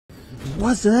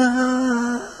What's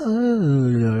up,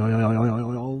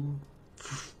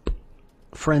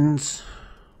 friends?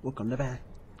 Welcome back.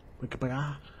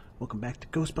 Welcome back to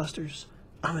Ghostbusters.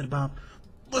 I'm Ed Bob.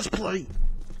 Let's play.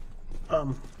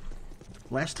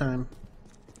 Last time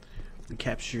we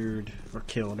captured or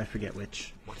killed, I forget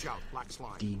which. Watch out, black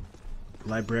slime. The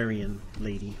librarian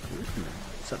lady.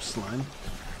 What's up, slime?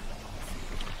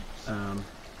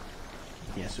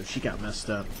 Yeah, so she got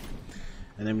messed up.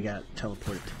 And then we got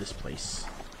teleported to this place.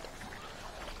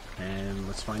 And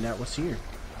let's find out what's here.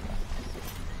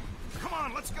 Come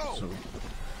on, let's go! So,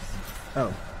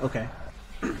 oh, okay.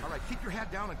 Alright, keep your head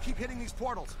down and keep hitting these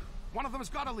portals. One of them has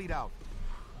got to lead out.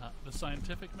 The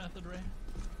scientific method, Ray?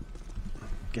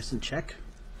 Guess and check.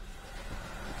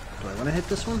 Do I want to hit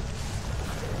this one?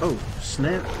 Oh,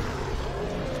 snap.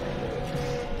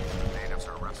 Natives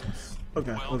are restless.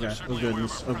 Okay, Well, okay. they're Oh certainly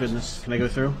goodness, aware oh of our goodness. Can I go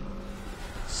through?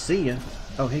 See ya.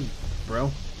 Oh, hey, bro.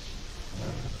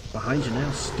 Behind you now,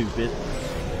 stupid.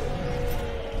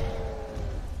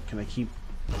 Can I keep...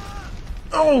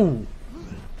 Oh!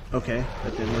 Okay,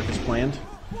 that didn't work as planned.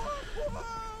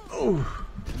 Oh!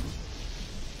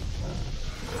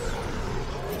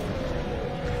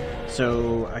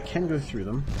 So, I can go through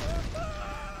them.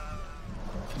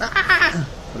 Ah!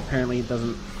 But apparently it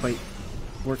doesn't quite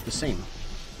work the same.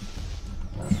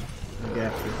 Maybe I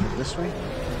have to go through this way?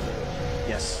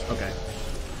 Yes, okay.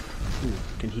 Ooh,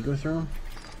 can he go through them?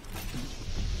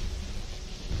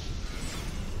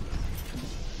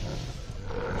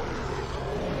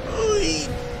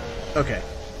 Okay,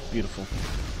 beautiful.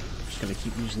 Just gonna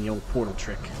keep using the old portal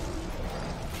trick.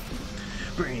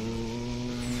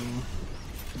 Bring.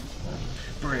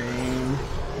 Bring.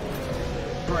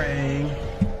 Bring.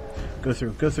 Go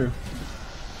through, go through.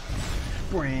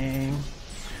 Bring.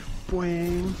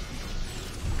 Bring.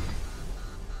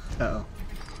 Uh-oh.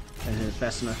 I didn't hit it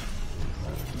fast enough.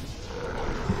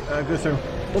 Go through.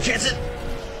 We'll chance it!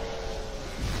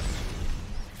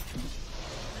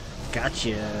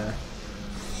 Gotcha.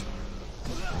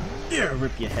 Yeah,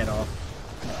 rip your head off.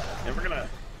 And we're gonna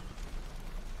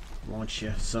launch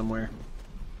you somewhere.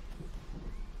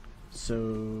 So,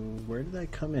 where did I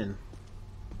come in?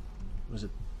 Was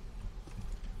it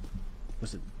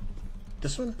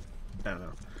this one? I don't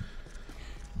know.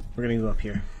 We're gonna go up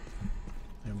here.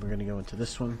 And we're gonna go into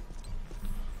this one.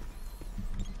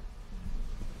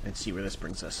 And see where this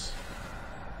brings us.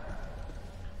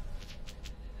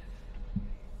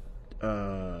 I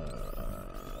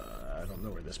don't know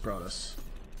where this brought us.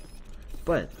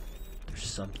 But there's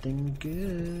something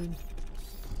good.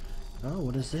 Oh,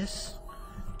 what is this?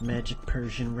 Magic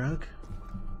Persian rug?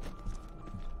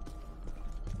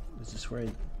 Is this where I...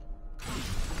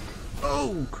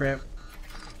 Oh, crap.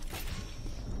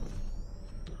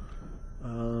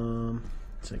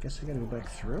 So I guess I gotta go back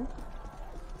through?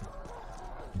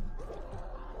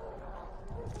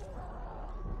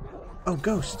 Oh,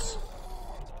 ghosts!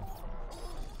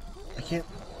 I can't...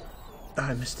 Oh,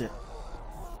 I missed it.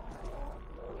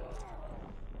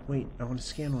 Wait, I want to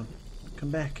scan one. Come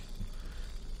back.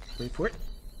 Wait for it.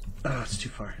 Oh, it's too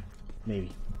far.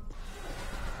 Maybe.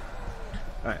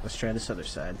 Alright, let's try this other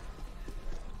side.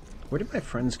 Where did my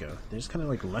friends go? They just kind of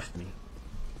like left me.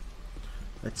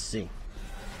 Let's see.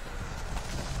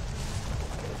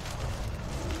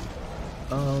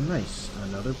 Oh, nice.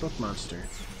 Another book monster.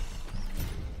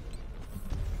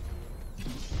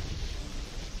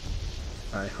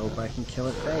 I hope I can kill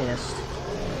it fast.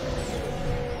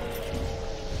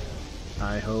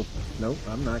 I hope... Nope,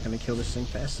 I'm not going to kill this thing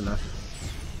fast enough.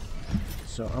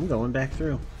 So I'm going back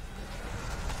through.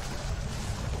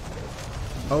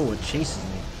 Oh, it chases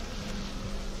me.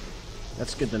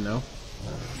 That's good to know.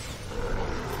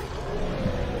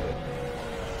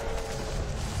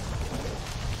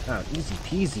 Oh, easy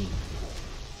peasy.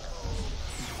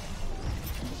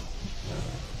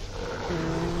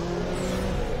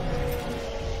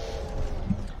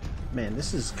 Man,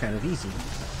 this is kind of easy.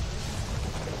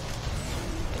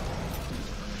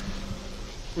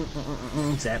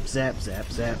 Zap, zap, zap,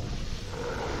 zap.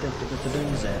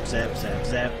 Zap, zap, zap,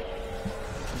 zap.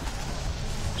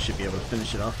 Should be able to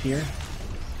finish it off here.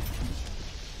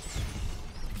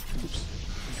 Oops.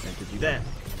 Trying to do that.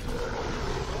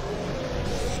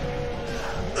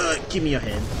 Give me your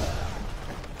head.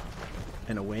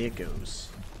 And away it goes.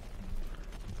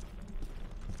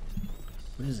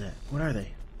 What is that? What are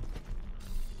they?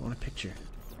 I want a picture.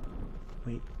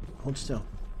 Wait, hold still.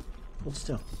 Hold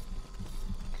still.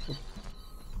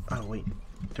 Oh, wait.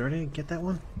 Did I already get that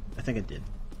one? I think I did.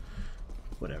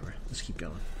 Whatever. Let's keep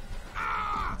going.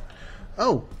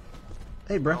 Oh!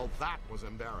 Hey, bro. Well, that was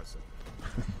embarrassing.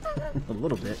 A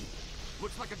little bit.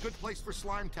 Looks like a good place for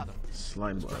slime tether.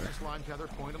 Slime bar. Start the slime tether,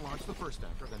 point and launch the first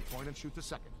anchor, then point and shoot the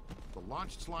second. The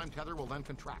launched slime tether will then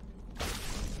contract.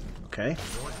 Okay.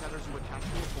 The more tethers you attach to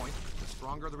a point, the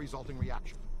stronger the resulting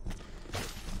reaction.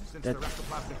 Since That they're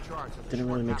ectoplasmic shards and didn't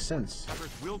really make sense. tethers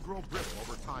will grow brittle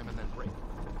over time and then break.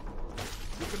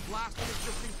 You can blast an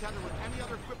existing tether with any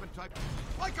other equipment type,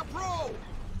 like a pro!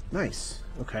 Nice.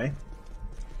 Okay.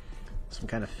 Some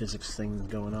kind of physics thing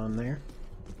going on there.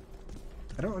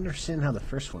 I don't understand how the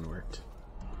first one worked.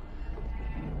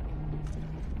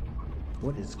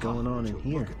 What is going on in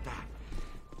here? Look at that.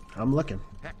 I'm looking.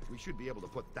 Heck, we should be able to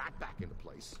put that back into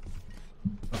place.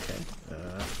 Okay.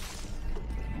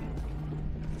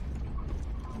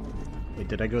 Wait,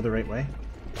 did I go the right way?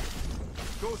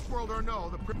 Ghost world or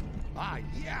no,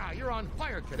 yeah, you're on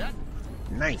fire, cadet.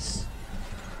 Nice.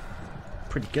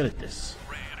 Pretty good at this.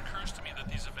 Ray, it occurs to me that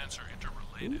these events are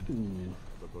interrelated. Ooh.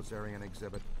 The Gozerian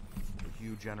exhibit, the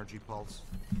huge energy pulse,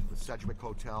 the Sedgwick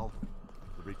Hotel,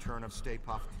 the return of Stay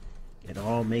Puft. It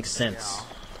all makes sense.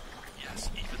 Yes,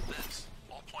 even this.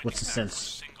 All pointing What's the back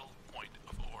sense? to a single point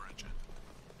of origin.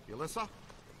 Alyssa?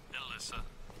 Alyssa.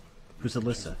 Who's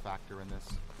Alyssa? Factor in this.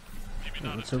 Maybe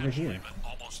not what's over intentionally, here? but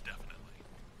almost definitely.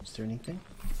 Is there anything?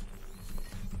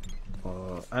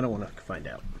 I don't want to find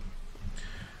out.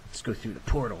 Let's go through the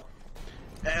portal.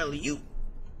 Alley-oop.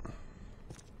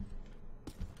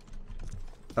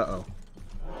 Uh-oh.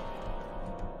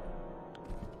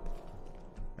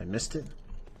 I missed it?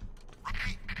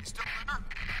 Hey, still there?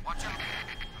 Watch out.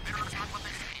 The mirrors aren't what they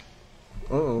seem.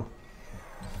 Uh-oh.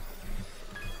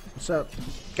 What's up?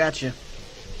 Gotcha.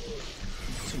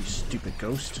 You stupid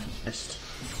ghost. Missed.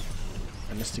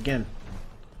 I missed again.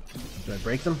 Did I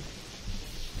break them?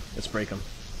 Let's break them.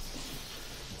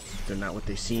 They're not what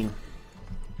they seem.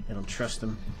 I don't trust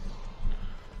them.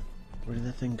 Where did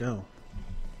that thing go?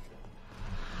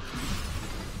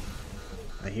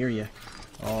 I hear you.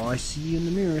 Oh, I see you in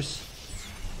the mirrors.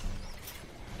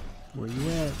 Where you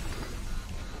at?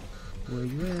 Where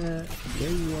you at? There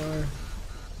you are.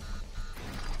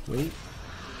 Wait.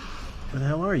 Where the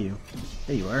hell are you?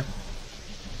 There you are.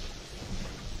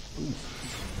 Ooh.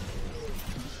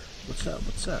 What's up?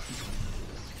 What's up?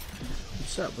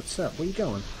 What's up? What's up? Where you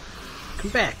going?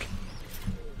 Come back!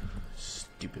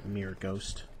 Stupid mirror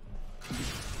ghost.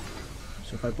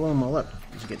 So if I blow them all up,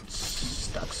 does it get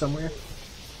stuck somewhere?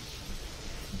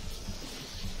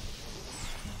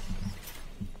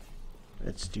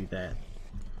 Let's do that.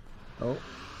 Oh,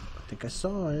 I think I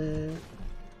saw it.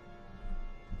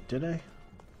 Did I?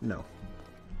 No.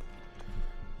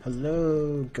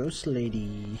 Hello, ghost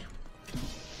lady.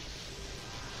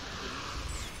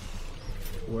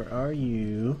 Where are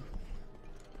you?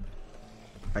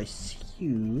 I see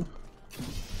you. I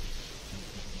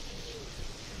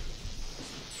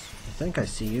think I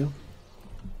see you.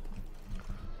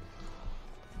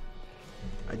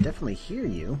 I definitely hear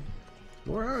you.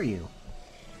 Where are you?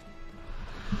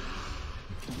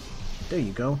 There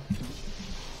you go.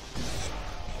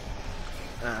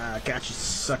 Ah, got you,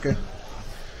 sucker.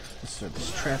 Let's start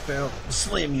this trap out.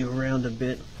 Slam you around a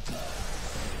bit.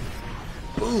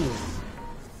 Boom!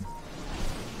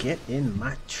 Get in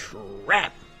my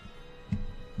trap!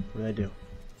 What did I do?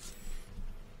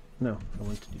 No, I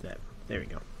want to do that. There we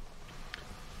go.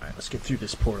 Alright, let's get through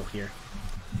this portal here.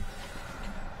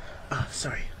 Ah,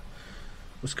 sorry.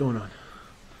 What's going on?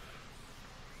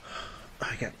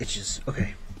 I got itches.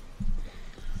 Okay.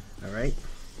 Alright.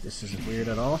 This isn't weird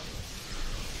at all.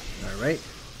 Alright.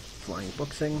 Flying book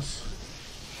things.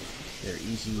 They're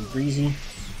easy breezy.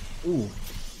 Ooh.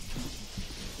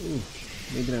 Ooh.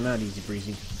 Maybe they're not easy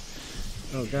breezy.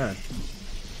 Oh god.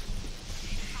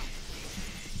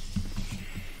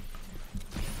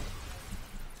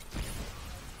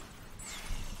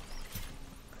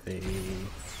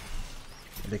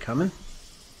 Are they coming?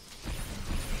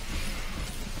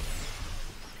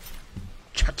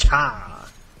 Cha-cha!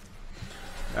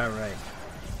 Alright.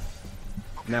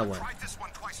 Okay, Now I've what? tried this one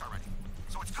twice already,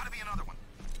 so it's gotta be another one.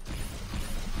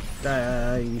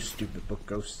 Die, you stupid book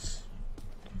ghosts.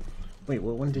 Wait,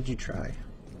 what one did you try?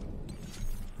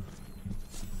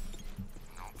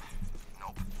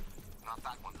 Nope. Not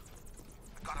that one.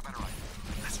 I got a better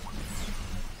idea. This one.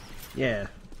 Yeah,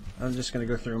 I'm just gonna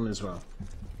go through them as well.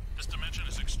 This dimension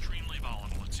is extremely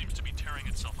volatile. It seems to be tearing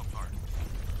itself apart.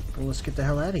 Well, let's get the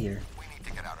hell out of here. We need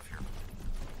to get out of here.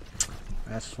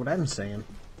 That's what I'm saying.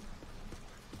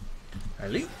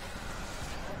 Alley.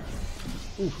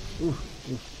 Ooh, ooh, ooh,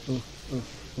 ooh, ooh,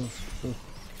 ooh, ooh.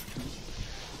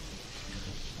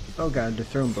 Oh god, they're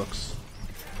throwing books.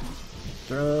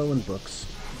 Throwing books.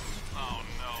 Oh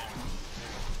no.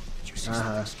 Did you see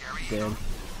Aha, something scary? dead.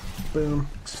 Boom,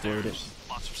 exploded. Stairs.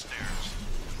 Lots of stairs.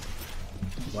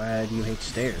 Why do you hate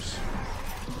stairs?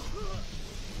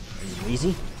 Are you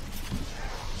lazy?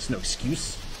 It's no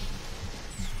excuse.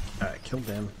 Alright, kill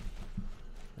them.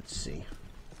 Let's see.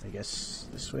 I guess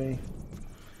this way.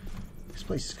 This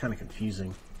place is kind of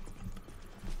confusing.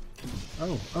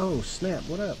 Oh, snap,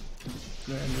 what up?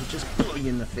 Man, they just blow you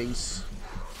in the face.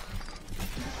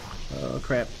 Oh,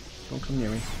 crap. Don't come near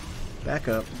me. Back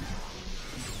up.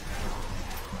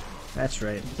 That's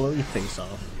right, blow your face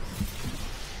off.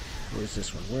 Where's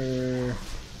this one? Where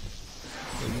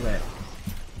you at?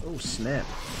 Oh, snap.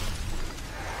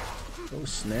 Oh,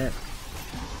 snap.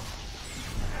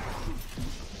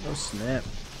 Oh, snap.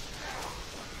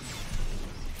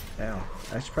 Ow.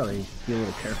 I should probably be a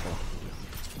little careful,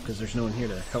 because there's no one here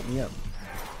to help me up.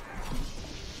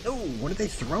 Oh, what are they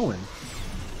throwing?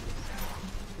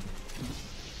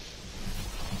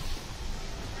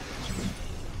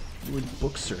 Wood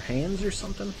books or hands or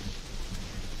something?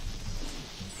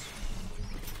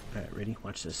 Alright, ready?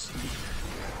 Watch this.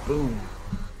 Boom.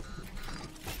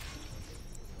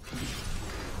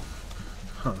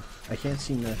 Huh. I can't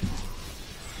seem to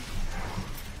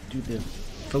do the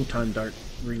photon dart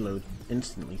reload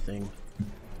instantly thing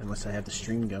unless I have the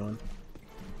stream going.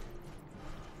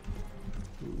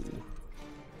 Ooh.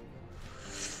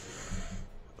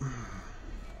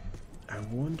 I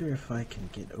wonder if I can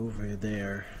get over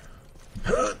there.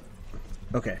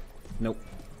 Okay. Nope.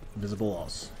 Invisible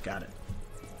walls. Got it.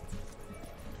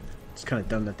 It's kind of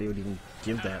dumb that they would even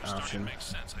give that option. Makes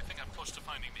sense. I think I'm close to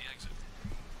finding the exit.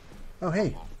 Oh,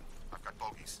 hey. I've got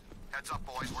bogeys. Heads up,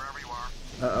 boys, wherever you are.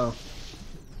 Uh-oh.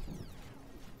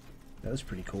 That was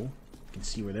pretty cool. You can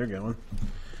see where they're going.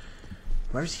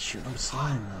 Why is he shooting on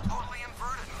slime, though? Totally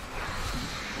inverted.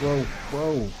 Whoa,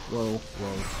 whoa, whoa,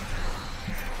 whoa.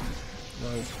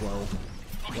 Whoa, whoa.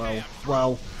 Whoa,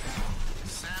 whoa.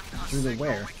 Through the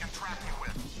where?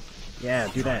 Yeah,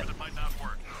 do that. It might not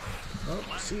work. Oh,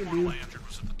 see you, Portal dude. I entered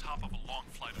was at the top of a long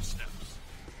flight of steps.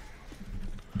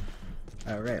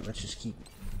 Alright, let's just keep...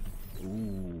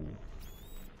 Ooh.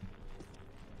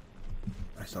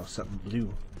 I saw something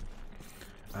blue.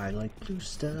 I like blue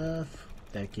stuff.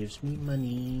 That gives me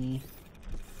money.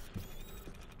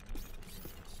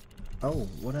 Oh,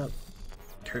 what up?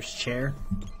 Cursed chair?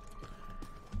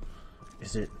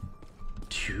 Is it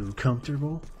too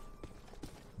comfortable?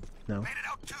 No? Made it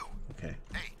out too. Okay.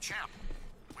 Hey, champ.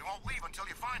 We won't leave until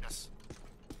you find us.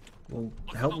 Well,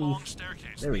 Look help for the me. long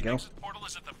staircase. There we The go. exit portal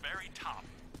is at the very top.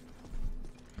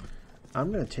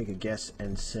 I'm gonna take a guess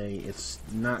and say it's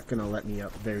not gonna let me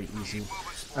up very easy. Keep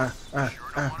moving, sport.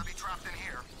 Sure don't want to be trapped in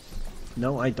here.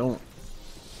 No, I don't.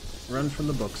 Run from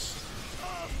the books.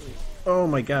 Oh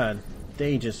my god.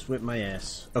 They just whipped my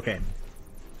ass. Okay.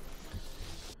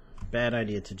 Bad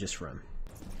idea to just run.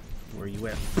 Where you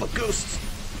at? Book ghosts!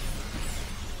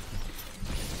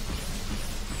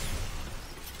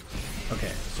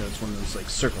 Okay, so it's one of those like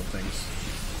circle things.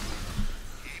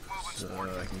 Keep moving, So sport.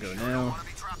 I can go Sure don't now. want to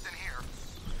be trapped in here.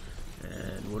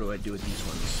 And what do I do with these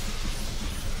ones?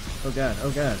 Oh god,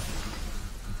 oh god.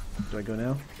 Do I go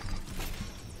now?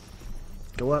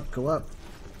 Go up, go up.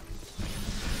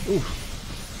 Ooh.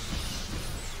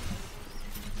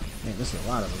 Man, this is a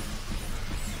lot of them.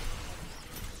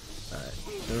 Alright,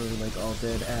 they're like all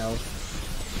dead. Ow.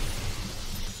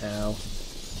 Ow.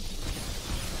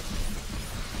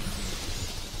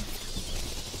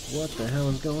 What the hell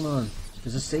is going on?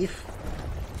 Is this safe?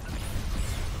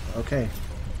 Okay.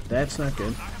 That's not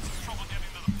good. I have some trouble getting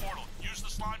to the portal. Use the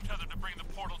slime tether to bring the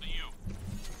portal to you.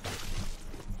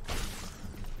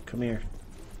 Come here.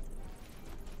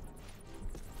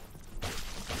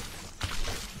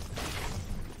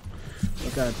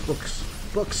 Oh god, books.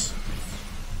 Books!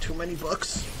 Too many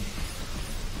books!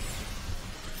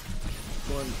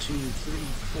 1, 2, 3,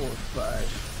 4, 5,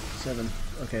 7.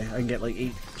 Okay, I can get like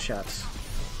 8 shots.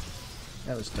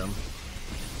 That was dumb.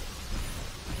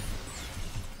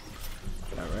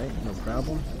 Alright, no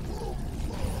problem.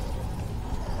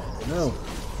 No!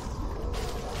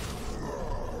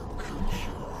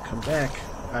 Come back.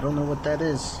 I don't know what that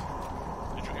is.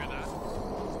 Did you hear that?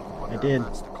 I did.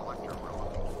 That's the collector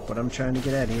room. But I'm trying to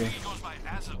get out of here. He goes by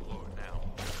Acid Lord now.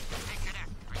 Hey, Cadet,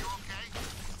 are you okay?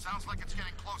 Sounds like it's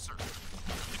getting closer.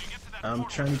 Did you get to that I'm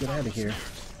portal trying to get at out the of here.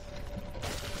 stairs?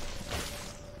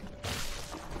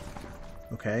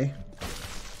 Okay.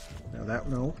 Now that,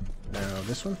 no. Now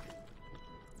this one.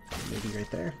 Maybe right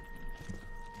there.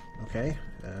 Okay.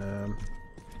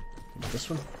 This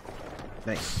one.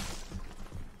 Nice.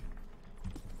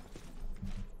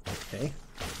 Okay.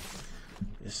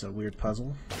 This is a weird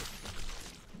puzzle.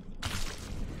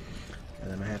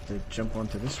 And then I have to jump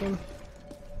onto this one.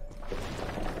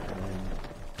 And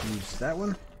then use that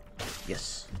one.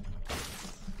 Yes.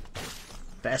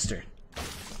 Faster.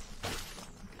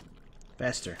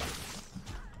 Faster.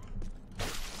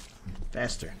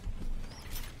 Faster.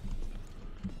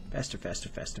 Faster, faster,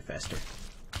 faster, faster.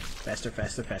 Faster,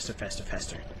 faster, faster, faster,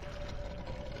 faster.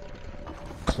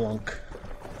 Clunk.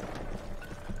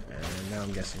 And now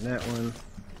I'm guessing that one.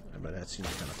 But that seems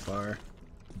kind of far.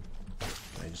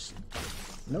 I just...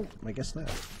 Nope, I guess not.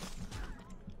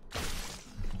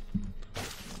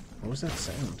 What was that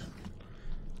sound?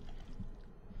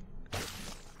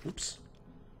 Oops.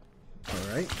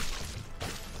 Alright.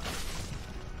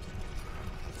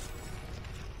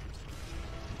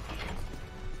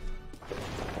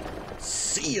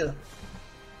 See ya!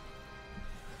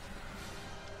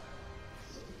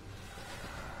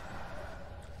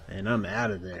 And I'm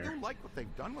out of I there. do like what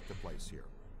they've done with the place here.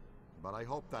 But I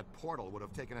hope that portal would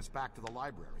have taken us back to the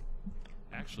library.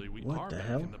 Actually, we What are the back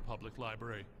hell? in the public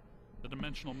library. The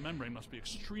dimensional membrane must be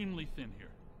extremely thin here.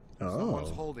 Someone's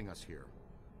Oh. holding us here.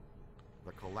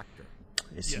 The Collector.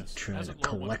 Is he Yes, trying to Azatlar wants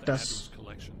collect to add to us? his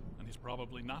collection, and he's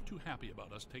probably not too happy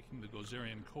about us taking the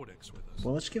Gozerian Codex with us.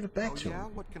 Well, let's give it back Oh to yeah?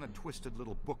 him. What can a twisted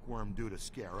little bookworm do to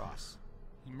scare us?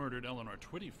 He murdered Eleanor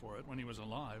Twitty for it when he was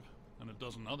alive, and a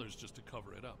dozen others just to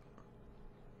cover it up.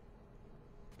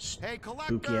 Hey,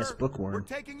 Collector! Spooky ass bookworm. We're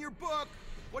taking your book!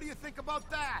 What do you think about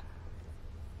that?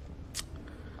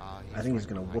 I think he's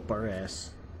gonna whoop our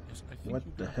ass. Yes, I think What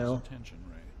you the got hell? his attention,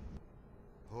 Ray.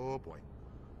 Oh boy.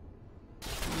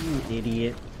 You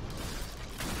idiot.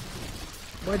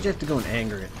 Why'd you have to go and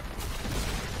anger it?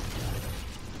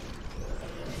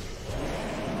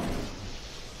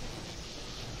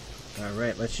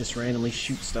 Alright, let's just randomly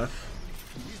shoot stuff.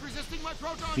 He's resisting my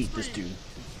proton Defeat this stream. dude.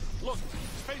 Look,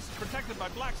 his face is protected by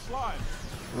black slime.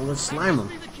 Well, let's That slime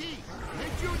must him. be the key. Hey,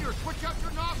 Junior, switch out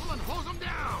your nozzle and hose him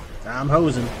down. I'm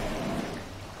hosing.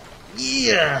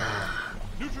 Yeah!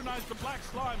 Neutralize the black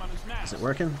slime on his mask. Is it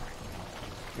working?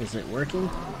 Is it working?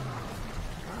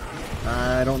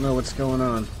 I don't know what's going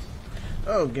on.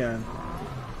 Oh god.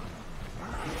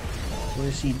 Where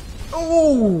is he?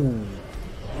 Oh!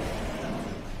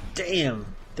 Damn!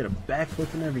 Did a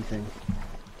backflip and everything.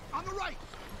 On the right.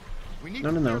 We need No,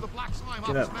 to no, clear no. the black slime Get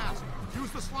off up. his mask.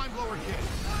 Use the slime blower kit.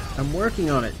 I'm working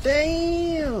on it.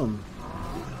 Damn!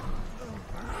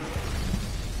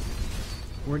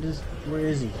 Where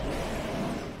is he?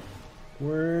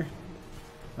 Where?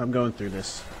 I'm going through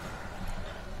this.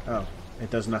 Oh, it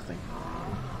does nothing.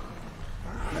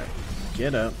 Alright,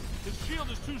 get up. His shield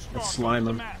is too strong. Let's slime for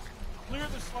the him. mask. Clear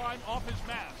the slime off his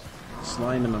mask.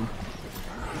 Sliming him.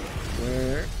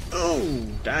 Where? Oh,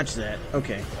 dodge that.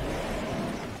 Okay.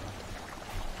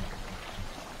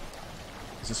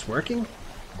 Is this working?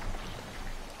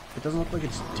 It doesn't look like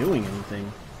it's doing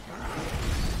anything.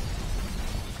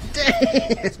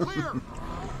 Damn! Clear.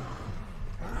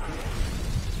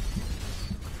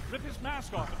 Rip his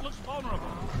mask off. It looks vulnerable.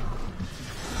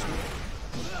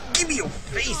 Give me your Come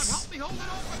on, face! help me hold it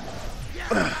open. Yeah,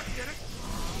 that did it.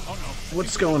 Oh no.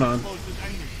 What's going on? Exposed his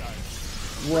angry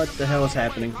side. What the hell is All the way.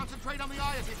 happening? Concentrate on the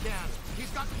eye if you can. He's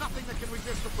got nothing that can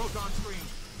resist the proton stream.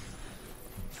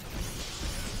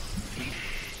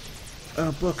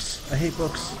 Oh, books. I hate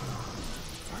books.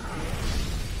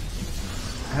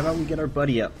 How about we get our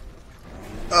buddy up?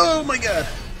 Oh my god!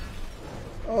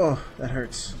 Oh, that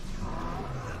hurts.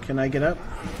 Can I get up?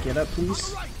 Get up, On please?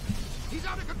 the right. He's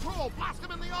out of control. Blast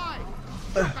him in the eye.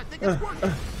 Look, I think it's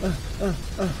working.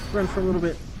 Run for a little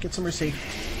bit. Get somewhere safe.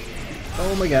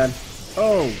 Oh my god.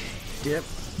 Oh, dip.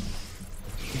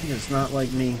 He does not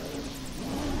like me.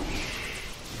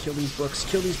 Kill these books.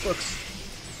 Kill these books.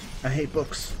 I hate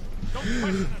books. Don't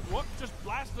question it, Rook. Just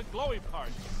blast the glowy part.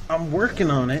 I'm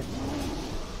working on it.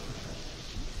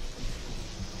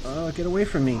 Oh, get away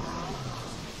from me.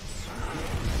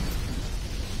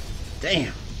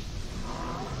 Damn.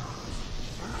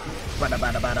 Bada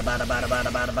bada bada bada bada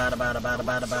bada bada bada bada bada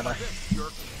bada bada. This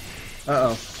jerk.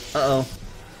 Uh-oh. Uh-oh.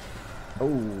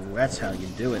 Oh, that's how you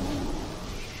do it.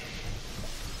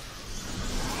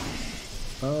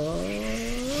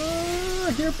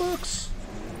 I hear books.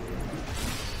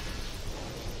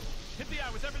 Hit the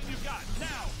eye with everything you've got.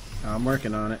 Now. I'm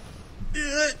working on it.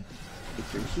 Get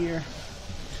through here.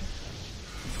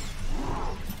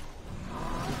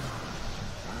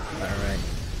 Alright.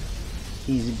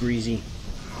 Easy breezy.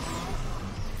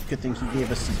 Good thing he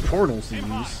gave us these portals to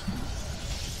use.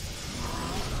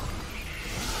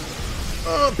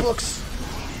 Oh, books!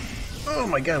 Oh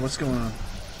my god, what's going on?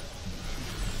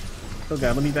 Oh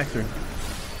god, let me back through.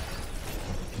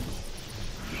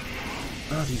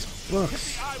 Oh, these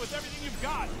books. Hit the eye with everything you've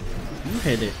got. You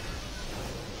hit it.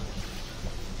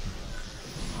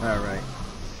 Alright.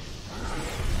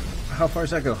 How far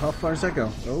does that go? How far does that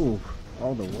go? Oh,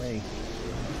 all the way.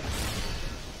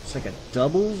 It's like a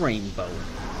double rainbow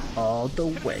all the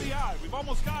way. We've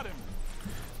almost got him.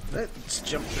 Let's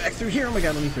jump back through here. Oh my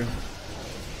god, let me through.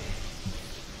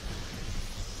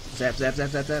 Zap, zap, zap,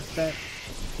 zap, zap, zap.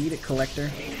 Eat it, collector.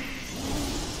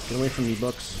 Get away from me,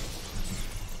 books.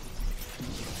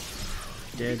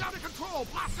 Dead. He's out of control.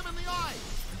 Blast him in the eye.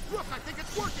 Look, I think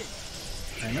it's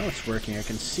working. I know it's working. I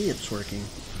can see it's working.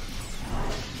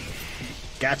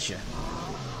 Gotcha.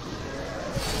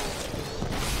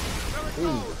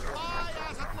 Ooh.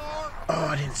 Oh,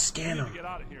 I didn't scan him. Get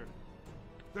out of here.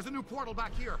 There's a new portal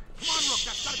back here. Come on, Rook.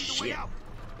 That's gotta be the way out.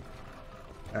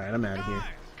 Alright, I'm out of here.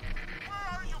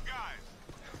 Where are you guys?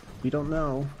 We don't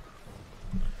know.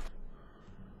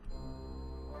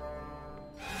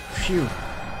 Phew.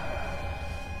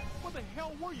 What the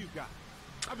hell were you guys?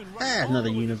 I've been Another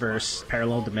universe,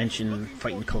 parallel dimension,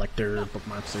 fighting collector, book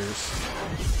monsters.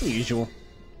 The usual.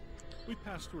 We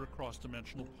passed through a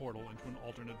cross-dimensional portal into an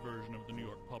alternate version of the New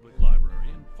York Public Library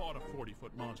and fought a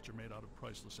 40-foot monster made out of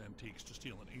priceless antiques to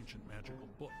steal an ancient magical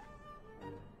book.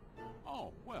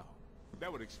 Oh, well,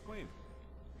 that would explain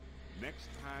it. Next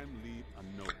time, leave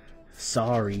a note.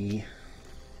 Sorry.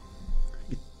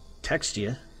 Text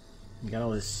you. You got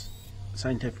all this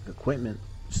scientific equipment.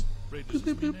 Just Ray, does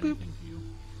this mean anything to you?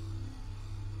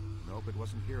 Nope, it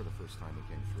wasn't here the first time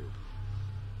we came through.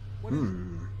 What is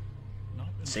it? Not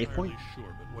Save entirely point?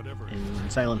 sure, but whatever it In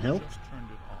is, Silent Hill? just turned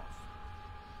it off.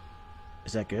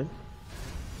 Is that good?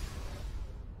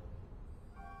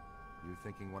 You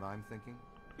thinking what I'm thinking?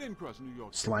 Then cross New York.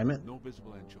 Slime it? No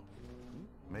visible anchovy.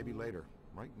 Maybe later.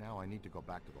 Right now, I need to go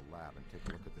back to the lab and take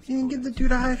a look at this. You didn't give the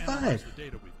dude a high Analyze five. the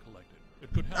data we've collected.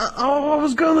 It could help. Oh, I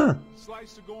was gonna.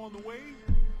 Slice to go on the way.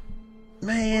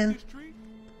 Man, This tree.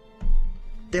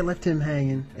 they left him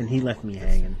hanging, and he left me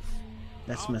hanging.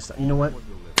 That's messed up. You know what?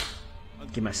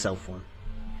 Give myself one.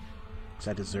 Because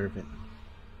I deserve it.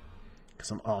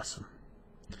 Because I'm awesome.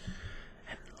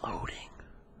 And loading.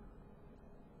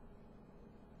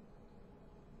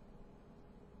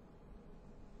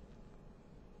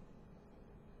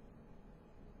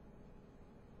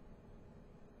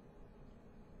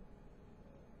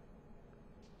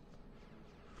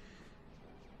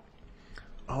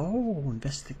 Oh,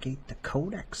 investigate the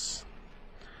codex.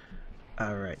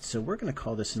 Alright, so we're going to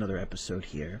call this another episode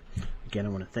here. Again, I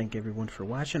want to thank everyone for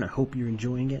watching. I hope you're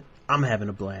enjoying it. I'm having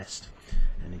a blast.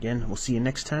 And again, we'll see you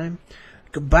next time.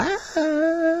 Goodbye,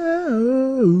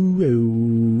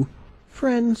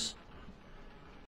 friends.